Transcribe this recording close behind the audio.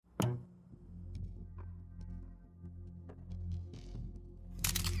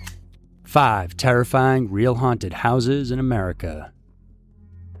5 terrifying real haunted houses in America.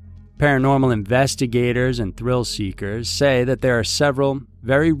 Paranormal investigators and thrill seekers say that there are several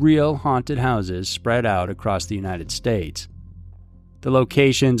very real haunted houses spread out across the United States. The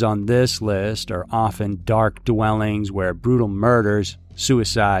locations on this list are often dark dwellings where brutal murders,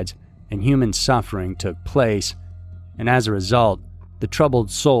 suicides, and human suffering took place, and as a result, the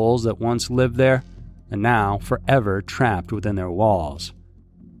troubled souls that once lived there are now forever trapped within their walls.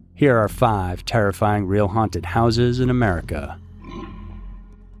 Here are 5 terrifying real haunted houses in America.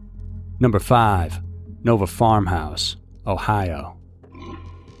 Number 5. Nova Farmhouse, Ohio.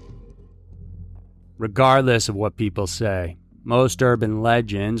 Regardless of what people say, most urban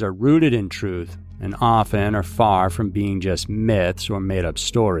legends are rooted in truth and often are far from being just myths or made-up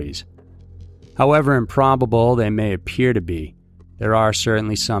stories. However improbable they may appear to be, there are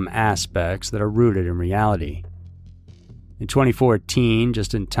certainly some aspects that are rooted in reality. In 2014,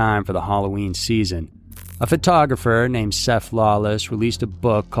 just in time for the Halloween season, a photographer named Seth Lawless released a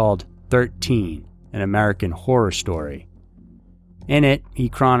book called 13, an American Horror Story. In it, he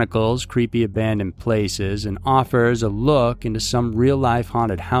chronicles creepy abandoned places and offers a look into some real-life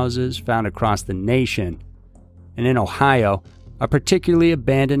haunted houses found across the nation. And in Ohio, a particularly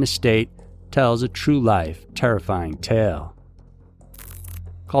abandoned estate tells a true-life, terrifying tale.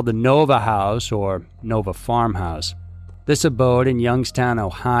 Called the Nova House or Nova Farmhouse, this abode in Youngstown,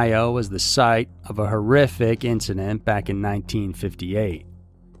 Ohio was the site of a horrific incident back in 1958.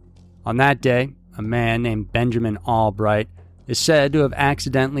 On that day, a man named Benjamin Albright is said to have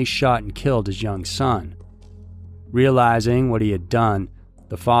accidentally shot and killed his young son. Realizing what he had done,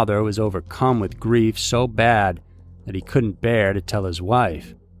 the father was overcome with grief so bad that he couldn't bear to tell his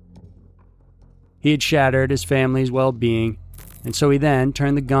wife. He had shattered his family's well-being, and so he then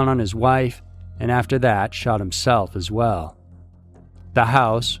turned the gun on his wife and after that shot himself as well. The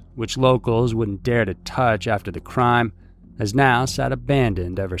house, which locals wouldn't dare to touch after the crime, has now sat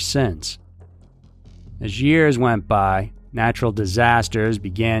abandoned ever since. As years went by, natural disasters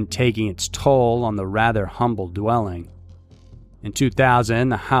began taking its toll on the rather humble dwelling. In 2000,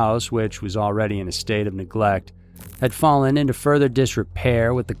 the house, which was already in a state of neglect, had fallen into further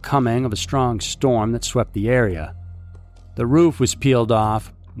disrepair with the coming of a strong storm that swept the area. The roof was peeled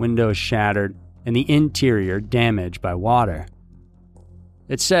off, windows shattered, and the interior damaged by water.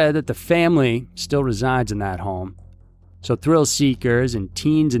 It's said that the family still resides in that home, so thrill seekers and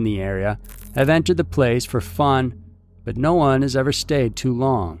teens in the area have entered the place for fun, but no one has ever stayed too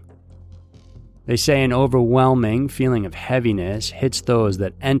long. They say an overwhelming feeling of heaviness hits those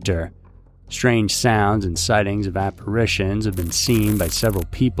that enter. Strange sounds and sightings of apparitions have been seen by several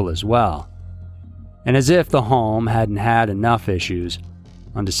people as well. And as if the home hadn't had enough issues,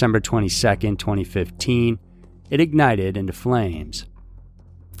 on December 22, 2015, it ignited into flames.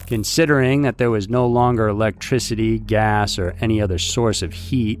 Considering that there was no longer electricity, gas, or any other source of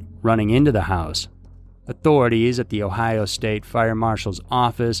heat running into the house, authorities at the Ohio State Fire Marshal's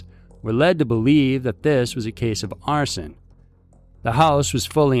office were led to believe that this was a case of arson. The house was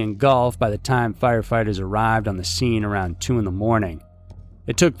fully engulfed by the time firefighters arrived on the scene around 2 a.m.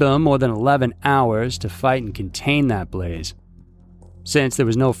 It took them more than 11 hours to fight and contain that blaze. Since there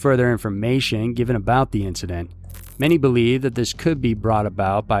was no further information given about the incident, many believe that this could be brought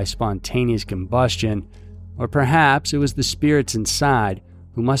about by spontaneous combustion, or perhaps it was the spirits inside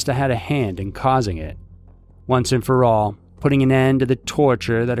who must have had a hand in causing it, once and for all, putting an end to the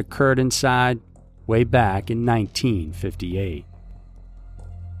torture that occurred inside way back in 1958.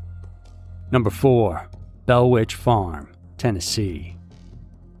 Number 4. Bell Witch Farm, Tennessee.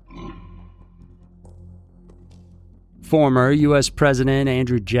 Former U.S. President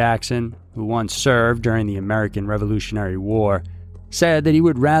Andrew Jackson, who once served during the American Revolutionary War, said that he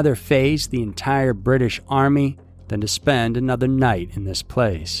would rather face the entire British Army than to spend another night in this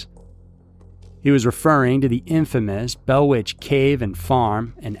place. He was referring to the infamous Bell Witch Cave and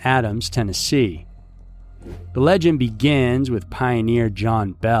Farm in Adams, Tennessee. The legend begins with pioneer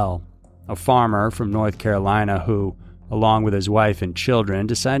John Bell, a farmer from North Carolina who, along with his wife and children,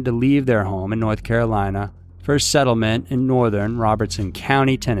 decided to leave their home in North Carolina for a settlement in northern Robertson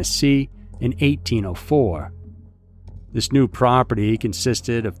County, Tennessee, in 1804. This new property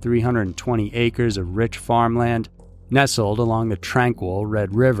consisted of 320 acres of rich farmland nestled along the tranquil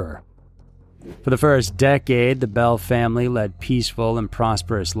Red River. For the first decade, the Bell family led peaceful and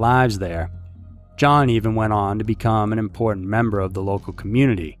prosperous lives there. John even went on to become an important member of the local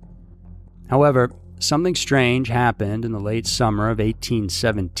community. However, something strange happened in the late summer of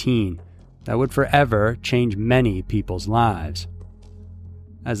 1817 that would forever change many people's lives.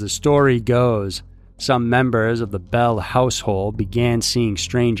 As the story goes, some members of the Bell household began seeing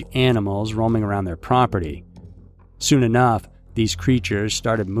strange animals roaming around their property. Soon enough, these creatures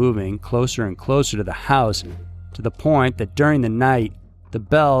started moving closer and closer to the house, to the point that during the night, the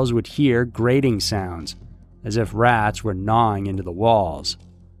Bells would hear grating sounds, as if rats were gnawing into the walls.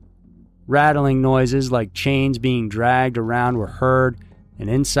 Rattling noises like chains being dragged around were heard, and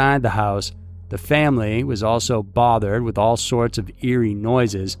inside the house, the family was also bothered with all sorts of eerie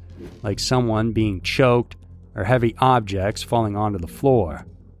noises, like someone being choked or heavy objects falling onto the floor.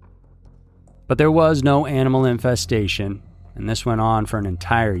 But there was no animal infestation, and this went on for an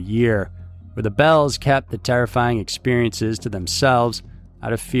entire year, where the Bells kept the terrifying experiences to themselves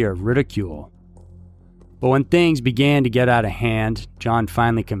out of fear of ridicule. But when things began to get out of hand, John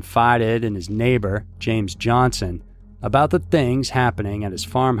finally confided in his neighbor, James Johnson, about the things happening at his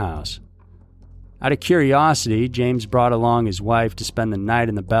farmhouse. Out of curiosity, James brought along his wife to spend the night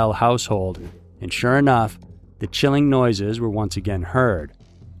in the Bell household, and sure enough, the chilling noises were once again heard.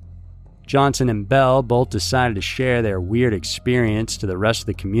 Johnson and Bell both decided to share their weird experience to the rest of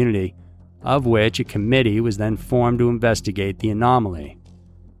the community, of which a committee was then formed to investigate the anomaly.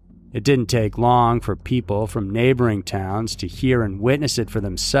 It didn't take long for people from neighboring towns to hear and witness it for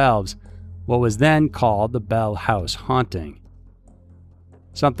themselves, what was then called the Bell House haunting.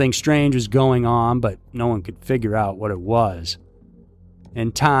 Something strange was going on, but no one could figure out what it was.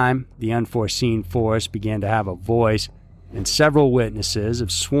 In time, the unforeseen force began to have a voice, and several witnesses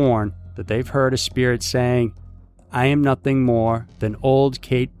have sworn that they've heard a spirit saying, "I am nothing more than old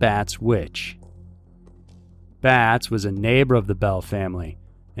Kate Batts' witch." Batts was a neighbor of the Bell family,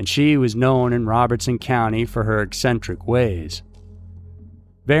 and she was known in Robertson County for her eccentric ways.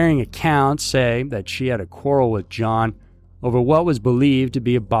 Varying accounts say that she had a quarrel with John over what was believed to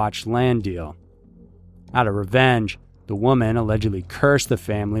be a botched land deal. Out of revenge, the woman allegedly cursed the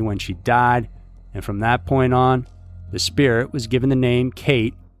family when she died, and from that point on, the spirit was given the name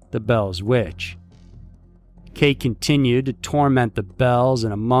Kate, the Bell's witch. Kate continued to torment the Bells,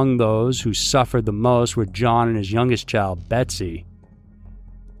 and among those who suffered the most were John and his youngest child, Betsy.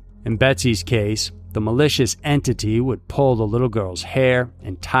 In Betsy's case, the malicious entity would pull the little girl's hair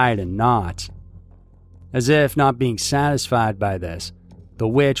and tie it in knots. As if not being satisfied by this, the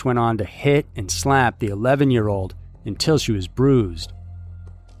witch went on to hit and slap the 11-year-old until she was bruised.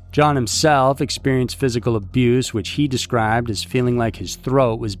 John himself experienced physical abuse, which he described as feeling like his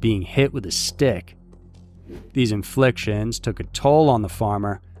throat was being hit with a stick. These inflictions took a toll on the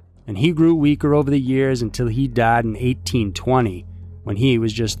farmer, and he grew weaker over the years until he died in 1820, when he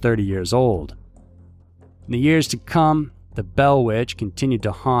was just 30 years old. In the years to come, the Bell Witch continued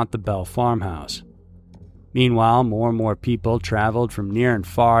to haunt the Bell farmhouse. Meanwhile, more and more people traveled from near and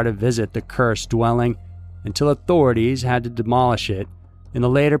far to visit the cursed dwelling, until authorities had to demolish it in the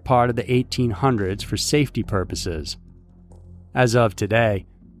later part of the 1800s for safety purposes. As of today,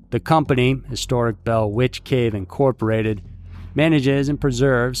 the company, Historic Bell Witch Cave Incorporated, manages and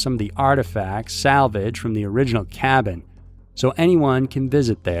preserves some of the artifacts salvaged from the original cabin, so anyone can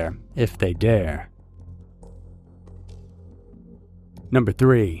visit there if they dare. Number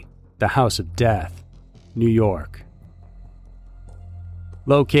 3. The House of Death, New York.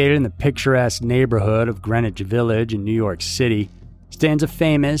 Located in the picturesque neighborhood of Greenwich Village in New York City, stands a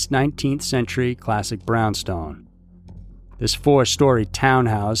famous 19th century classic brownstone. This 4-story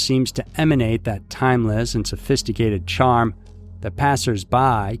townhouse seems to emanate that timeless and sophisticated charm that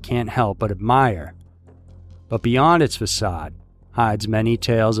passers-by can't help but admire. But beyond its facade hides many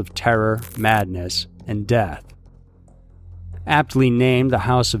tales of terror, madness, and death. Aptly named the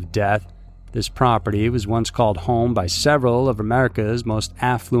House of Death, this property was once called home by several of America's most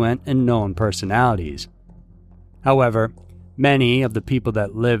affluent and known personalities. However, many of the people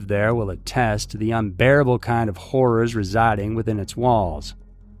that live there will attest to the unbearable kind of horrors residing within its walls.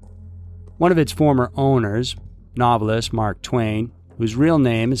 One of its former owners, novelist Mark Twain, whose real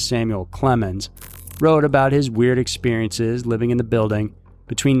name is Samuel Clemens, wrote about his weird experiences living in the building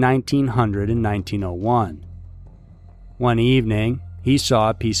between 1900 and 1901. One evening, he saw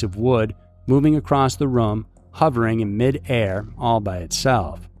a piece of wood moving across the room, hovering in mid-air all by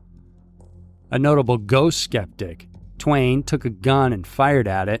itself. A notable ghost skeptic, Twain took a gun and fired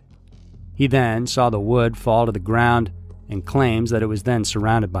at it. He then saw the wood fall to the ground and claims that it was then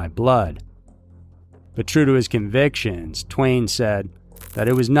surrounded by blood. But true to his convictions, Twain said that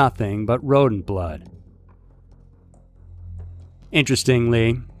it was nothing but rodent blood.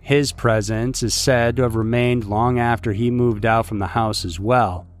 Interestingly, his presence is said to have remained long after he moved out from the house as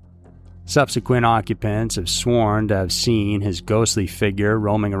well. Subsequent occupants have sworn to have seen his ghostly figure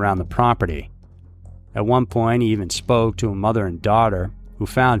roaming around the property. At one point, he even spoke to a mother and daughter who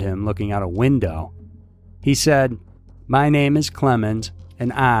found him looking out a window He said, "My name is Clemens,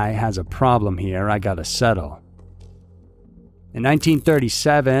 and I has a problem here I gotta settle." In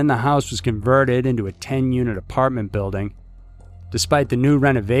 1937, the house was converted into a 10-unit apartment building. Despite the new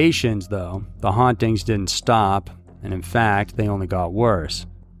renovations, though, the hauntings didn't stop, and in fact, they only got worse.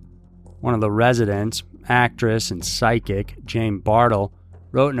 One of the residents, actress and psychic Jane Bartle,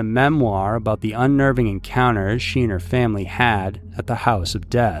 wrote in a memoir about the unnerving encounters she and her family had at the House of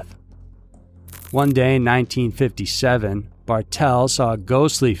Death. One day in 1957, Bartell saw a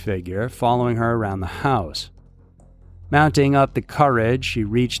ghostly figure following her around the house. Mounting up the courage, she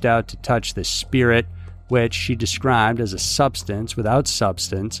reached out to touch the spirit, which she described as a substance without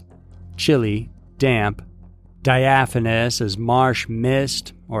substance, chilly, damp, diaphanous as marsh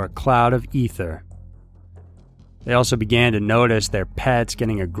mist or a cloud of ether. They also began to notice their pets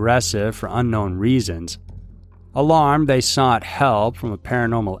getting aggressive for unknown reasons. Alarmed, they sought help from a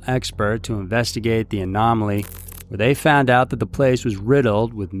paranormal expert to investigate the anomaly, where they found out that the place was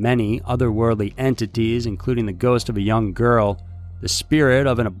riddled with many otherworldly entities, including the ghost of a young girl, the spirit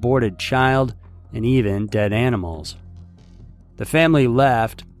of an aborted child, and even dead animals. The family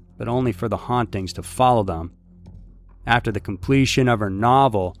left, but only for the hauntings to follow them. After the completion of her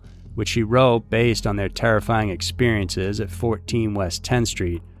novel, which she wrote based on their terrifying experiences at 14 West 10th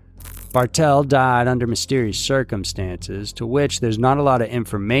Street, Bartell died under mysterious circumstances to which there's not a lot of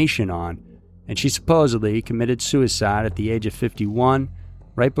information on, and she supposedly committed suicide at the age of 51,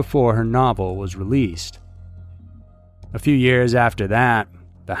 right before her novel was released. A few years after that,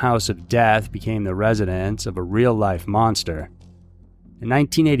 the House of Death became the residence of a real-life monster. In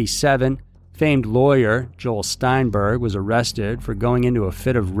 1987, famed lawyer Joel Steinberg was arrested for going into a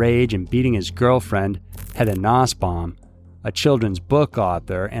fit of rage and beating his girlfriend, Hedda Nussbaum, a children's book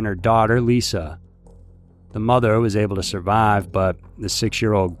author, and her daughter, Lisa. The mother was able to survive, but the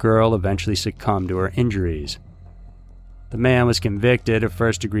 6-year-old girl eventually succumbed to her injuries. The man was convicted of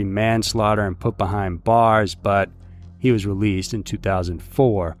first-degree manslaughter and put behind bars, but he was released in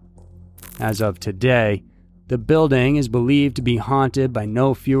 2004. As of today, the building is believed to be haunted by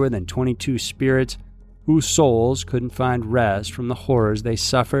no fewer than 22 spirits whose souls couldn't find rest from the horrors they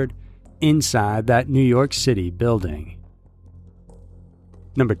suffered inside that New York City building.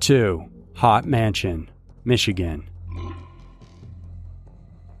 Number 2. Haught Mansion, Michigan.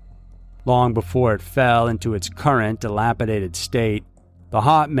 Long before it fell into its current dilapidated state, the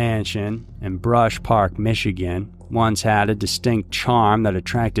Haught Mansion in Brush Park, Michigan, once had a distinct charm that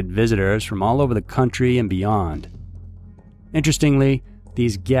attracted visitors from all over the country and beyond. Interestingly,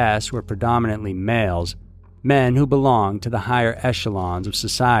 these guests were predominantly males, men who belonged to the higher echelons of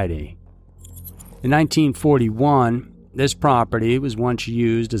society. In 1941, this property was once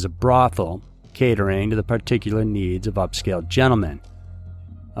used as a brothel, catering to the particular needs of upscale gentlemen.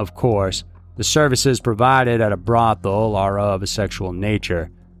 Of course, the services provided at a brothel are of a sexual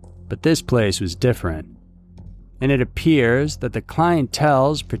nature, but this place was different. And it appears that the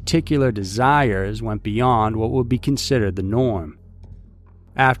clientele's particular desires went beyond what would be considered the norm.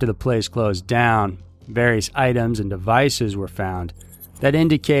 After the place closed down, various items and devices were found that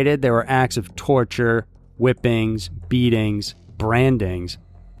indicated there were acts of torture, whippings, beatings, brandings,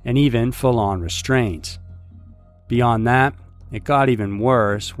 and even full-on restraints. Beyond that, it got even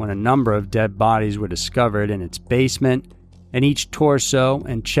worse when a number of dead bodies were discovered in its basement, and each torso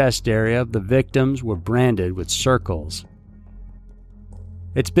and chest area of the victims were branded with circles.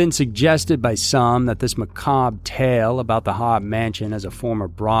 It's been suggested by some that this macabre tale about the Haught Mansion as a former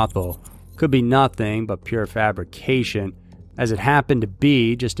brothel could be nothing but pure fabrication, as it happened to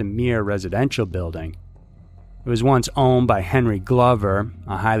be just a mere residential building. It was once owned by Henry Glover,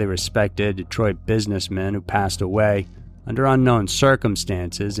 a highly respected Detroit businessman who passed away under unknown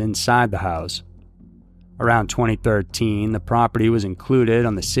circumstances inside the house. Around 2013, the property was included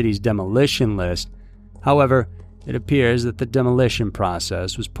on the city's demolition list. However, it appears that the demolition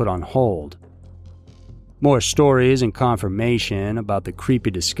process was put on hold. More stories and confirmation about the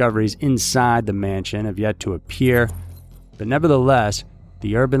creepy discoveries inside the mansion have yet to appear, but nevertheless,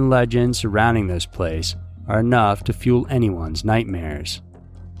 the urban legends surrounding this place are enough to fuel anyone's nightmares.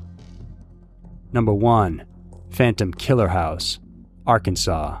 Number 1. Phantom Killer House,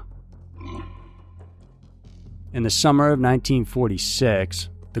 Arkansas. In the summer of 1946,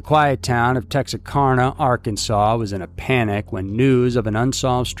 the quiet town of Texarkana, Arkansas was in a panic when news of an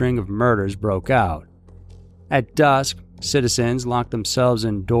unsolved string of murders broke out. At dusk, citizens locked themselves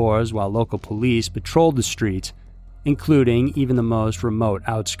indoors while local police patrolled the streets, including even the most remote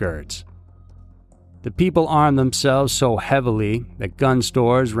outskirts. The people armed themselves so heavily that gun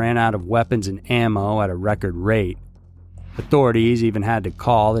stores ran out of weapons and ammo at a record rate. Authorities even had to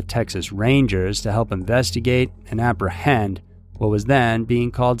call the Texas Rangers to help investigate and apprehend what was then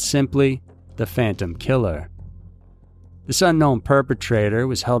being called simply the Phantom Killer. This unknown perpetrator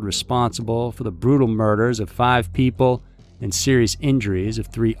was held responsible for the brutal murders of 5 people and serious injuries of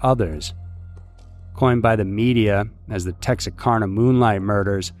 3 others. Coined by the media as the Texarkana Moonlight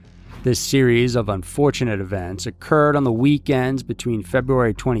Murders, this series of unfortunate events occurred on the weekends between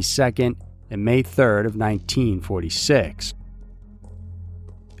February 22nd and May 3rd of 1946.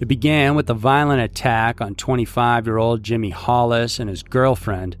 It began with a violent attack on 25-year-old Jimmy Hollis and his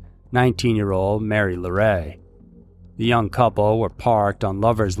girlfriend, 19-year-old Mary LeRae. The young couple were parked on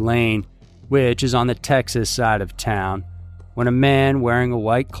Lover's Lane, which is on the Texas side of town, when a man wearing a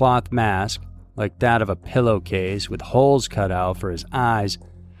white cloth mask, like that of a pillowcase with holes cut out for his eyes,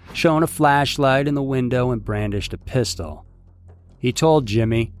 shone a flashlight in the window and brandished a pistol. He told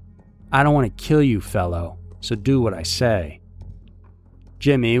Jimmy, "I don't want to kill you, fellow, so do what I say."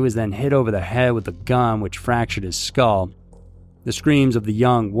 Jimmy was then hit over the head with a gun which fractured his skull. The screams of the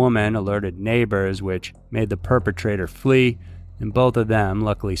young woman alerted neighbors, which made the perpetrator flee, and both of them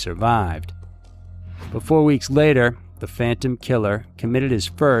luckily survived. But 4 weeks later, the Phantom Killer committed his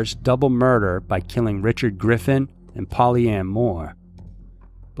first double murder by killing Richard Griffin and Polly Ann Moore.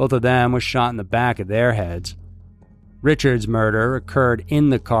 Both of them were shot in the back of their heads. Richard's murder occurred in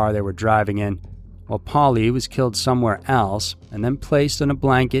the car they were driving in, while Polly was killed somewhere else and then placed on a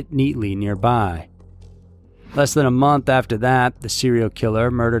blanket neatly nearby. Less than a month after that, the serial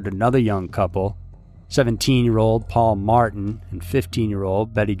killer murdered another young couple, 17-year-old Paul Martin and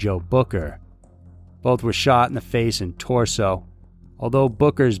 15-year-old Betty Jo Booker. Both were shot in the face and torso, although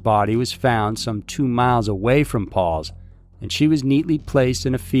Booker's body was found some 2 miles away from Paul's, and she was neatly placed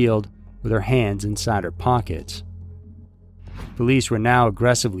in a field with her hands inside her pockets. Police were now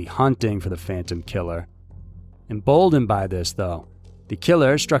aggressively hunting for the Phantom Killer. Emboldened by this, though, the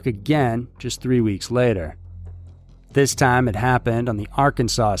killer struck again just 3 weeks later. This time it happened on the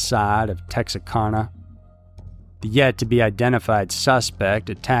Arkansas side of Texarkana. The yet-to-be-identified suspect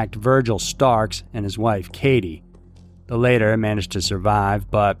attacked Virgil Starks and his wife Katie. The latter managed to survive,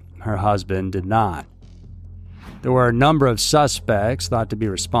 but her husband did not. There were a number of suspects thought to be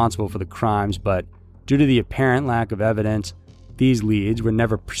responsible for the crimes, but due to the apparent lack of evidence, these leads were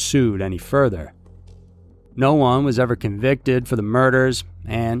never pursued any further. No one was ever convicted for the murders,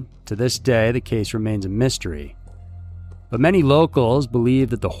 and to this day the case remains a mystery. But many locals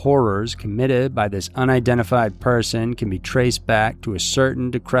believe that the horrors committed by this unidentified person can be traced back to a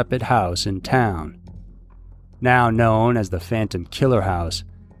certain decrepit house in town. Now known as the Phantom Killer House,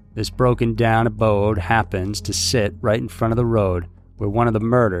 this broken-down abode happens to sit right in front of the road where one of the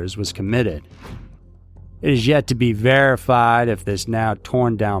murders was committed. It is yet to be verified if this now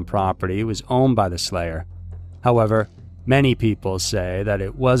torn-down property was owned by the slayer. However, many people say that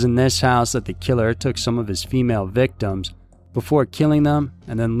it was in this house that the killer took some of his female victims before killing them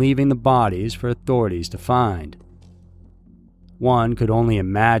and then leaving the bodies for authorities to find. One could only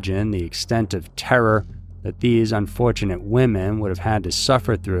imagine the extent of terror that these unfortunate women would have had to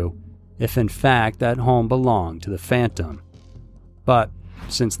suffer through if in fact that home belonged to the Phantom. But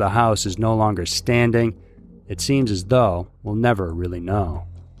since the house is no longer standing, it seems as though we'll never really know.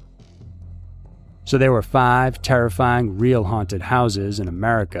 So there were 5 terrifying real haunted houses in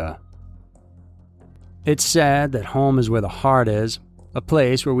America. It's said that home is where the heart is, a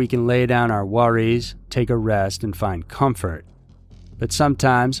place where we can lay down our worries, take a rest, and find comfort. But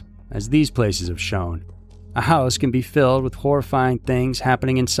sometimes, as these places have shown, a house can be filled with horrifying things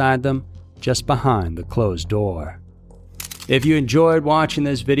happening inside them just behind the closed door. If you enjoyed watching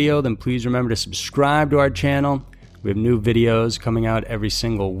this video, then please remember to subscribe to our channel. We have new videos coming out every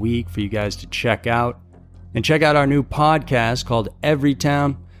single week for you guys to check out. And check out our new podcast called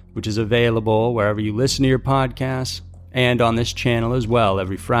Everytown, which is available wherever you listen to your podcasts and on this channel as well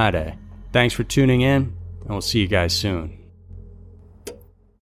every Friday. Thanks for tuning in, and we'll see you guys soon.